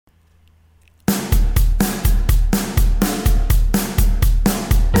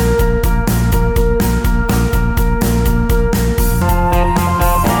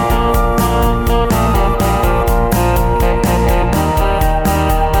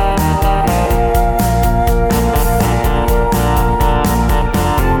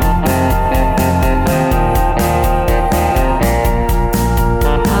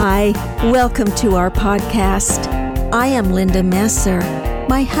Welcome to our podcast. I am Linda Messer.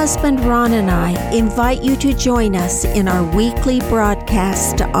 My husband Ron and I invite you to join us in our weekly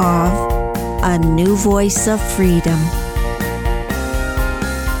broadcast of A New Voice of Freedom.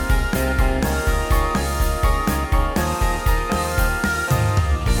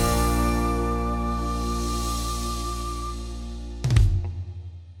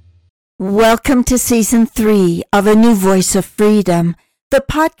 Welcome to Season 3 of A New Voice of Freedom. The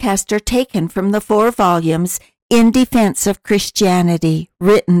podcasts are taken from the 4 volumes In Defense of Christianity,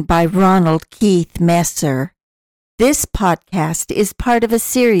 written by Ronald Keith Messer. This podcast is part of a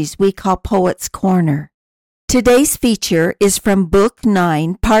series we call Poet's Corner. Today's feature is from Book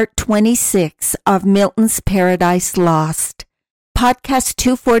 9, Part 26 of Milton's Paradise Lost. Podcast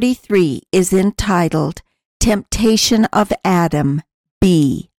 243 is entitled Temptation of Adam,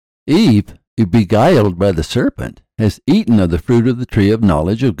 B. Eve, who beguiled by the serpent, has eaten of the fruit of the tree of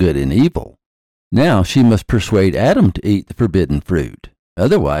knowledge of good and evil. Now she must persuade Adam to eat the forbidden fruit.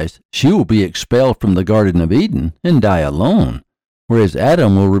 Otherwise, she will be expelled from the Garden of Eden and die alone, whereas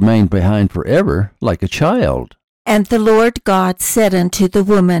Adam will remain behind forever like a child. And the Lord God said unto the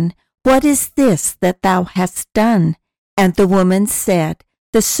woman, What is this that thou hast done? And the woman said,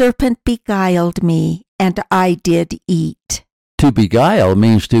 The serpent beguiled me, and I did eat. To beguile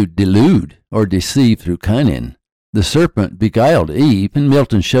means to delude or deceive through cunning. The serpent beguiled Eve, and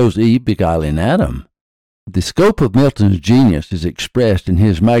Milton shows Eve beguiling Adam. The scope of Milton's genius is expressed in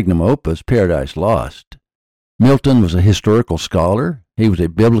his magnum opus, Paradise Lost. Milton was a historical scholar, he was a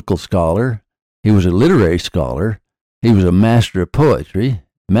biblical scholar, he was a literary scholar, he was a master of poetry,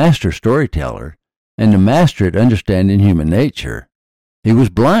 master storyteller, and a master at understanding human nature. He was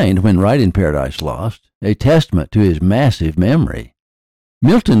blind when writing Paradise Lost, a testament to his massive memory.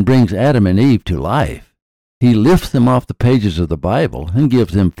 Milton brings Adam and Eve to life. He lifts them off the pages of the Bible and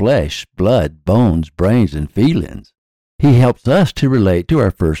gives them flesh, blood, bones, brains, and feelings. He helps us to relate to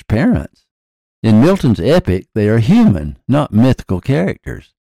our first parents. In Milton's epic, they are human, not mythical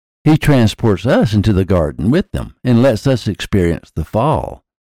characters. He transports us into the garden with them and lets us experience the fall.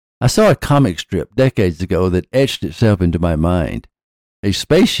 I saw a comic strip decades ago that etched itself into my mind. A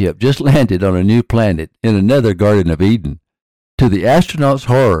spaceship just landed on a new planet in another Garden of Eden. To the astronaut's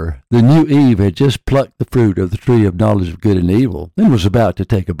horror, the new Eve had just plucked the fruit of the tree of knowledge of good and evil and was about to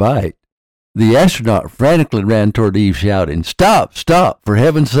take a bite. The astronaut frantically ran toward Eve shouting, Stop, stop, for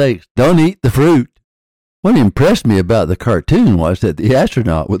heaven's sake, don't eat the fruit. What impressed me about the cartoon was that the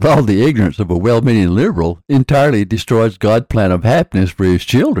astronaut, with all the ignorance of a well-meaning liberal, entirely destroys God's plan of happiness for his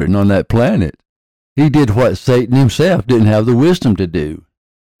children on that planet. He did what Satan himself didn't have the wisdom to do.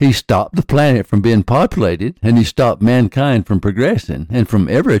 He stopped the planet from being populated, and he stopped mankind from progressing and from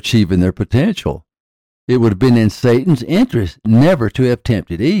ever achieving their potential. It would have been in Satan's interest never to have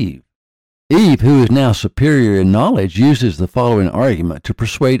tempted Eve. Eve, who is now superior in knowledge, uses the following argument to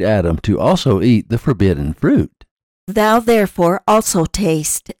persuade Adam to also eat the forbidden fruit. Thou therefore also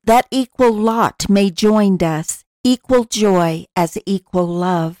taste, that equal lot may join us, equal joy as equal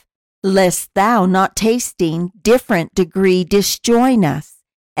love, lest thou not tasting different degree disjoin us.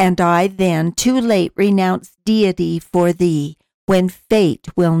 And I then too late renounce Deity for thee, when fate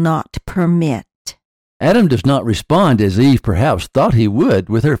will not permit. Adam does not respond as Eve perhaps thought he would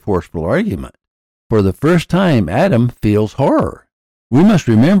with her forceful argument. For the first time, Adam feels horror. We must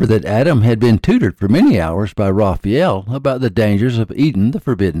remember that Adam had been tutored for many hours by Raphael about the dangers of eating the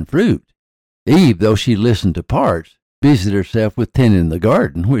forbidden fruit. Eve, though she listened to parts, busied herself with tending the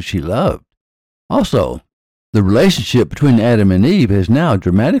garden, which she loved. Also, the relationship between Adam and Eve has now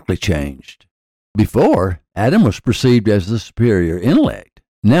dramatically changed. Before, Adam was perceived as the superior intellect.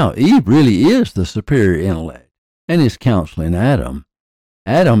 Now Eve really is the superior intellect and is counseling Adam.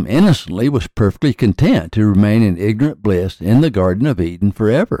 Adam innocently was perfectly content to remain in ignorant bliss in the Garden of Eden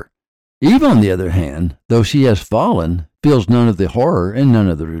forever. Eve, on the other hand, though she has fallen, feels none of the horror and none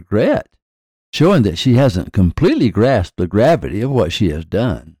of the regret, showing that she hasn't completely grasped the gravity of what she has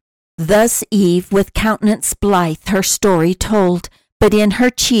done. Thus Eve with countenance blithe her story told, but in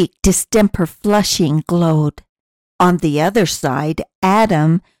her cheek distemper flushing glowed. On the other side,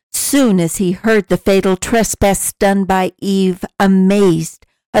 Adam, soon as he heard the fatal trespass done by Eve, amazed,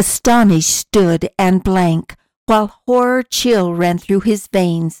 astonished stood and blank, while horror chill ran through his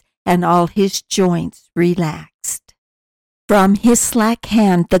veins and all his joints relaxed. From his slack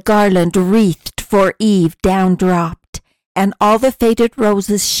hand the garland wreathed for Eve down dropped, and all the faded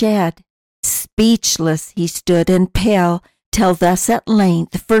roses shed. Speechless he stood and pale, till thus at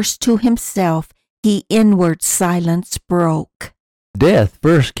length first to himself he inward silence broke. Death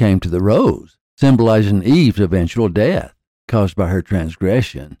first came to the rose, symbolizing Eve's eventual death, caused by her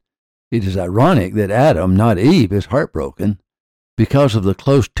transgression. It is ironic that Adam, not Eve, is heartbroken. Because of the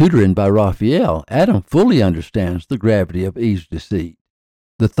close tutoring by Raphael, Adam fully understands the gravity of Eve's deceit.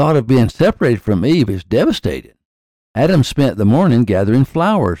 The thought of being separated from Eve is devastating. Adam spent the morning gathering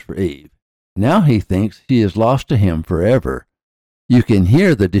flowers for Eve. Now he thinks she is lost to him forever. You can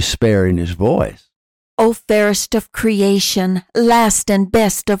hear the despair in his voice. O fairest of creation, last and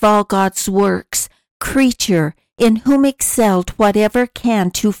best of all God's works, creature, in whom excelled whatever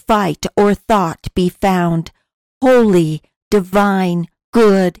can to fight or thought be found, holy, divine,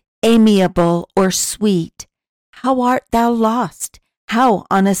 good, amiable, or sweet, how art thou lost? How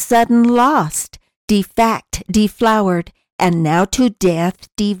on a sudden lost, defact, deflowered, and now to death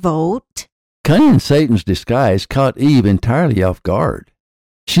devote? Cunning Satan's disguise caught Eve entirely off guard.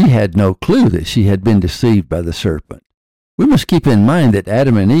 She had no clue that she had been deceived by the serpent. We must keep in mind that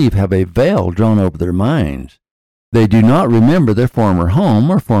Adam and Eve have a veil drawn over their minds. They do not remember their former home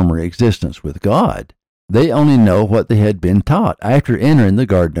or former existence with God. They only know what they had been taught after entering the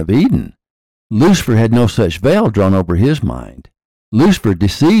Garden of Eden. Lucifer had no such veil drawn over his mind. Lucifer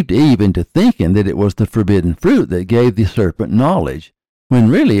deceived Eve into thinking that it was the forbidden fruit that gave the serpent knowledge, when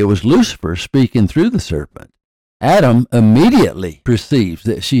really it was Lucifer speaking through the serpent. Adam immediately perceives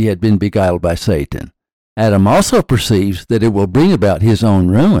that she had been beguiled by Satan. Adam also perceives that it will bring about his own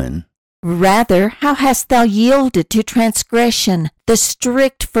ruin. Rather, how hast thou yielded to transgression, the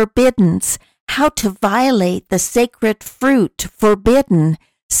strict forbiddance, how to violate the sacred fruit forbidden?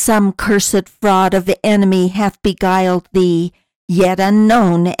 Some cursed fraud of the enemy hath beguiled thee, yet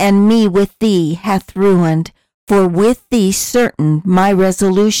unknown, and me with thee hath ruined, for with thee certain my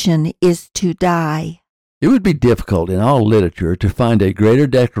resolution is to die. It would be difficult in all literature to find a greater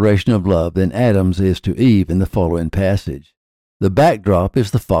declaration of love than Adam's is to Eve in the following passage. The backdrop is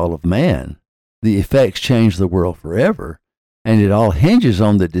the fall of man. The effects change the world forever, and it all hinges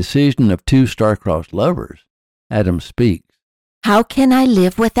on the decision of two star-crossed lovers. Adam speaks. How can I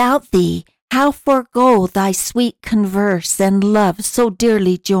live without thee? How forego thy sweet converse and love so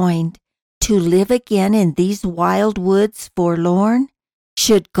dearly joined? To live again in these wild woods forlorn?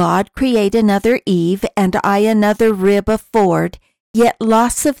 Should God create another Eve and I another rib afford, yet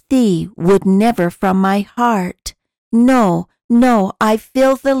loss of thee would never from my heart. No, no, I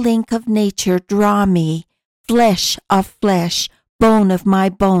feel the link of nature draw me. Flesh of flesh, bone of my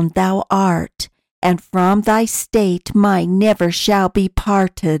bone thou art, and from thy state mine never shall be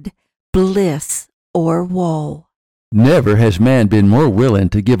parted, bliss or woe. Never has man been more willing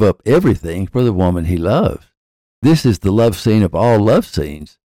to give up everything for the woman he loves. This is the love scene of all love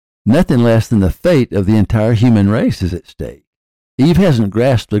scenes. Nothing less than the fate of the entire human race is at stake. Eve hasn't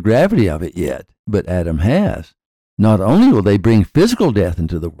grasped the gravity of it yet, but Adam has. Not only will they bring physical death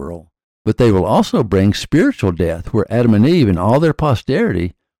into the world, but they will also bring spiritual death, where Adam and Eve and all their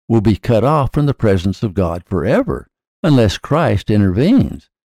posterity will be cut off from the presence of God forever, unless Christ intervenes.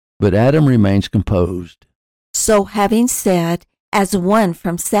 But Adam remains composed. So having said, as one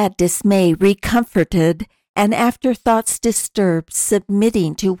from sad dismay recomforted, and after thoughts disturbed,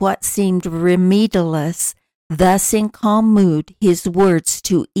 submitting to what seemed remedialess, thus in calm mood his words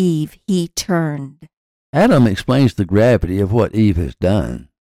to Eve he turned. Adam explains the gravity of what Eve has done.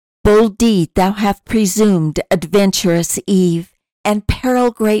 Bold deed thou hast presumed, adventurous Eve, and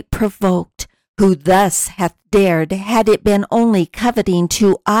peril great provoked, who thus hath dared, had it been only coveting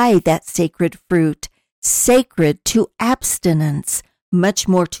to eye that sacred fruit, sacred to abstinence, much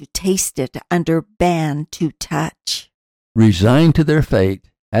more to taste it under ban to touch. Resigned to their fate,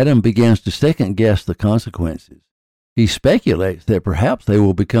 Adam begins to second-guess the consequences. He speculates that perhaps they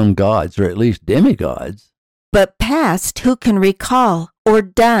will become gods, or at least demigods. But past who can recall, or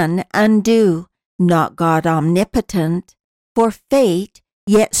done undo? Not God omnipotent. For fate,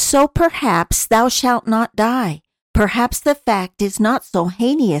 yet so perhaps thou shalt not die. Perhaps the fact is not so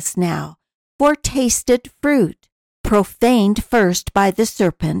heinous now. For tasted fruit, profaned first by the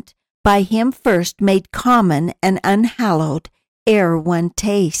serpent, by him first made common and unhallowed, ere one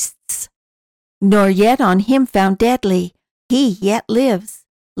tastes. Nor yet on him found deadly, he yet lives,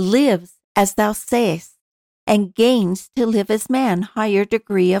 as thou sayest, and gains to live as man higher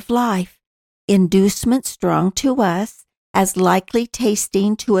degree of life, inducement strong to us, as likely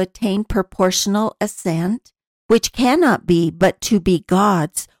tasting to attain proportional assent, which cannot be but to be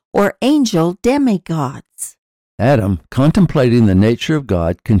gods, or angel demigods. Adam, contemplating the nature of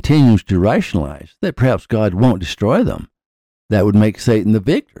God, continues to rationalize that perhaps God won't destroy them. That would make Satan the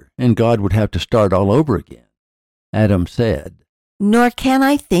victor, and God would have to start all over again. Adam said, Nor can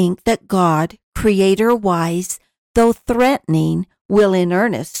I think that God, Creator wise, though threatening, will in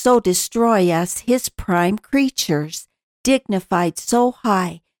earnest so destroy us, his prime creatures, dignified so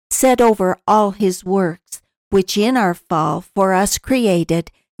high, set over all his works, which in our fall for us created,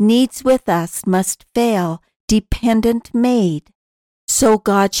 needs with us must fail, dependent made. So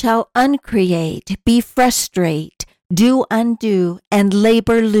God shall uncreate, be frustrate, do undo, and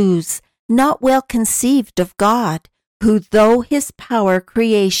labor lose, not well conceived of God, who though his power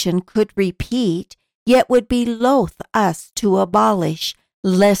creation could repeat, yet would be loath us to abolish,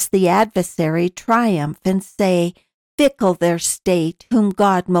 lest the adversary triumph and say, fickle their state, whom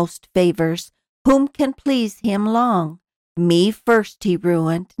God most favors, whom can please him long? Me first he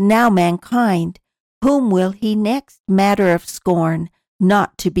ruined, now mankind. Whom will he next matter of scorn,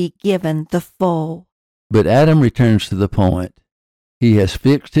 not to be given the foe? But Adam returns to the point. He has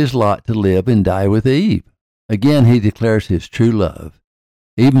fixed his lot to live and die with Eve. Again he declares his true love.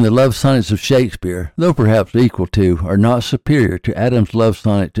 Even the love sonnets of Shakespeare, though perhaps equal to, are not superior to Adam's love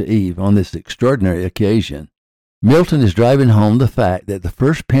sonnet to Eve on this extraordinary occasion. Milton is driving home the fact that the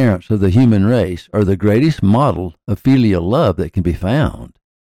first parents of the human race are the greatest model of filial love that can be found.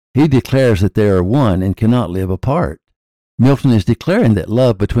 He declares that they are one and cannot live apart. Milton is declaring that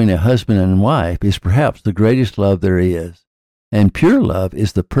love between a husband and wife is perhaps the greatest love there is, and pure love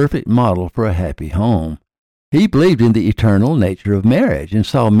is the perfect model for a happy home. He believed in the eternal nature of marriage and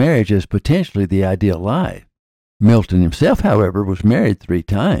saw marriage as potentially the ideal life. Milton himself, however, was married 3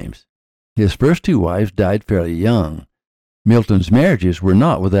 times. His first 2 wives died fairly young. Milton's marriages were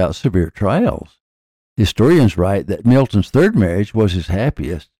not without severe trials. Historians write that Milton's 3rd marriage was his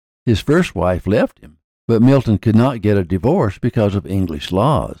happiest. His first wife left him, but Milton could not get a divorce because of English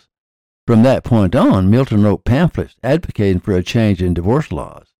laws. From that point on, Milton wrote pamphlets advocating for a change in divorce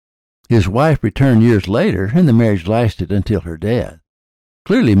laws. His wife returned years later, and the marriage lasted until her death.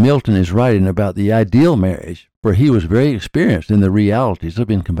 Clearly, Milton is writing about the ideal marriage, for he was very experienced in the realities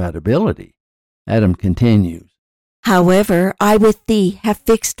of incompatibility. Adam continues, However, I with thee have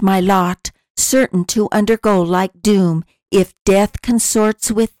fixed my lot, certain to undergo like doom. If death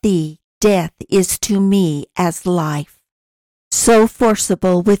consorts with thee, death is to me as life. So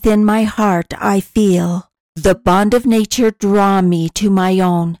forcible within my heart I feel, the bond of nature draw me to my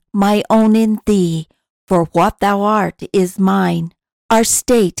own in thee, for what thou art is mine. Our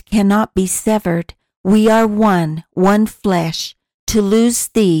state cannot be severed, we are one flesh. To lose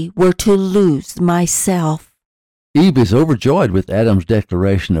thee were to lose myself. Eve is overjoyed with Adam's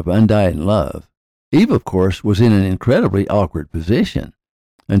declaration of undying love. Eve, of course, was in an incredibly awkward position.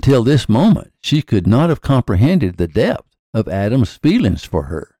 Until this moment, she could not have comprehended the depth of Adam's feelings for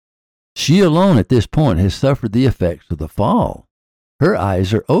her. She alone at this point has suffered the effects of the fall. Her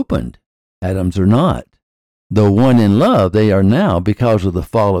eyes are opened. Adam's are not. Though one in love, they are now, because of the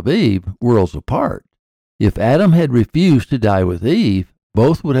fall of Eve, worlds apart. If Adam had refused to die with Eve,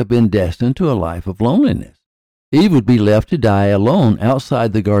 both would have been destined to a life of loneliness. Eve would be left to die alone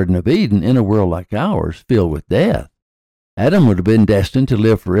outside the Garden of Eden in a world like ours, filled with death. Adam would have been destined to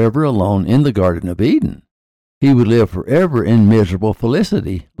live forever alone in the Garden of Eden. He would live forever in miserable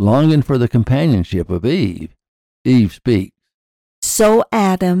felicity, longing for the companionship of Eve. Eve speaks. So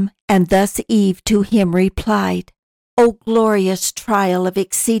Adam, and thus Eve to him replied, O glorious trial of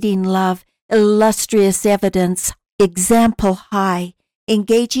exceeding love, illustrious evidence, example high,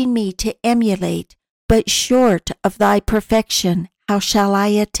 engaging me to emulate, but short of thy perfection, how shall I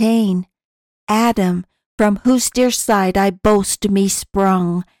attain? Adam, from whose dear side I boast me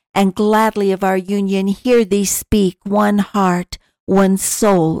sprung, and gladly of our union hear thee speak, one heart, one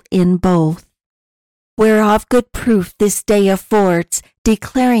soul in both. Whereof good proof this day affords,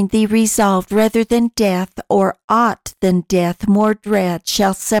 declaring thee resolved rather than death, or aught than death more dread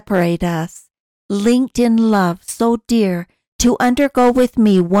shall separate us, linked in love so dear, to undergo with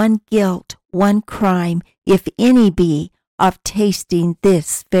me one guilt, one crime, if any be, of tasting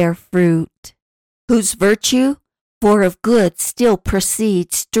this fair fruit, whose virtue, for of good still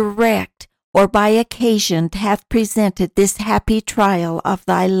proceeds direct, or by occasion hath presented this happy trial of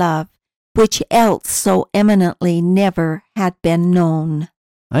thy love, which else so eminently never had been known.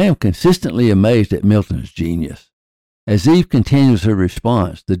 I am consistently amazed at Milton's genius. As Eve continues her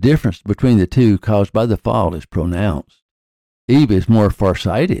response, the difference between the two caused by the fall is pronounced. Eve is more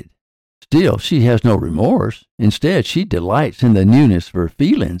farsighted. Still, she has no remorse. Instead, she delights in the newness of her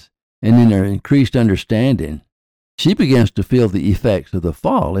feelings and in her increased understanding. She begins to feel the effects of the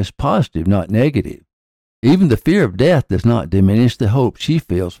fall as positive, not negative. Even the fear of death does not diminish the hope she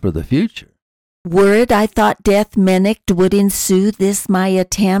feels for the future. Were it I thought death menaced would ensue this my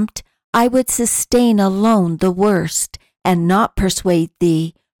attempt, I would sustain alone the worst, and not persuade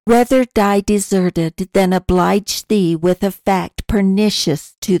thee, rather die deserted than oblige thee with a fact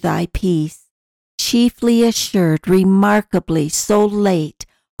pernicious to thy peace. Chiefly assured remarkably so late,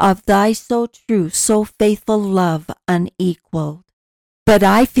 of thy so true, so faithful love unequaled. But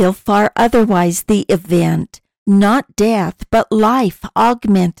I feel far otherwise the event, not death, but life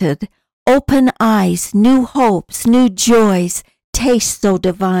augmented, open eyes, new hopes, new joys, taste so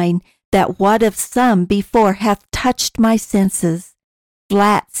divine, that what of some before hath touched my senses,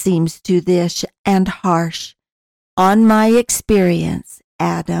 flat seems to this and harsh. On my experience,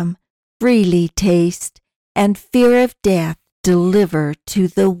 Adam, freely taste, and fear of death deliver to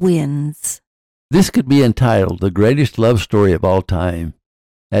the winds. This could be entitled The Greatest Love Story of All Time.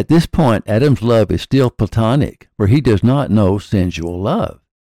 At this point, Adam's love is still platonic, for he does not know sensual love.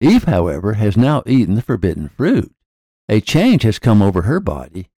 Eve, however, has now eaten the forbidden fruit. A change has come over her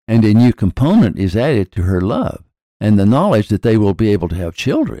body, and a new component is added to her love, and the knowledge that they will be able to have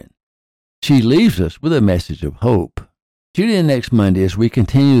children. She leaves us with a message of hope. Tune in next Monday as we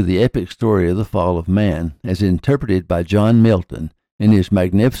continue the epic story of the fall of man, as interpreted by John Milton in his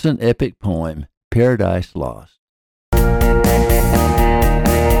magnificent epic poem, Paradise Lost.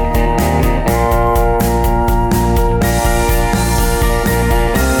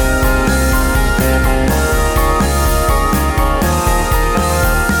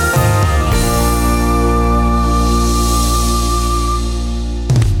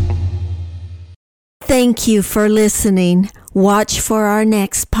 Thank you for listening. Watch for our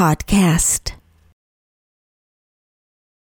next podcast.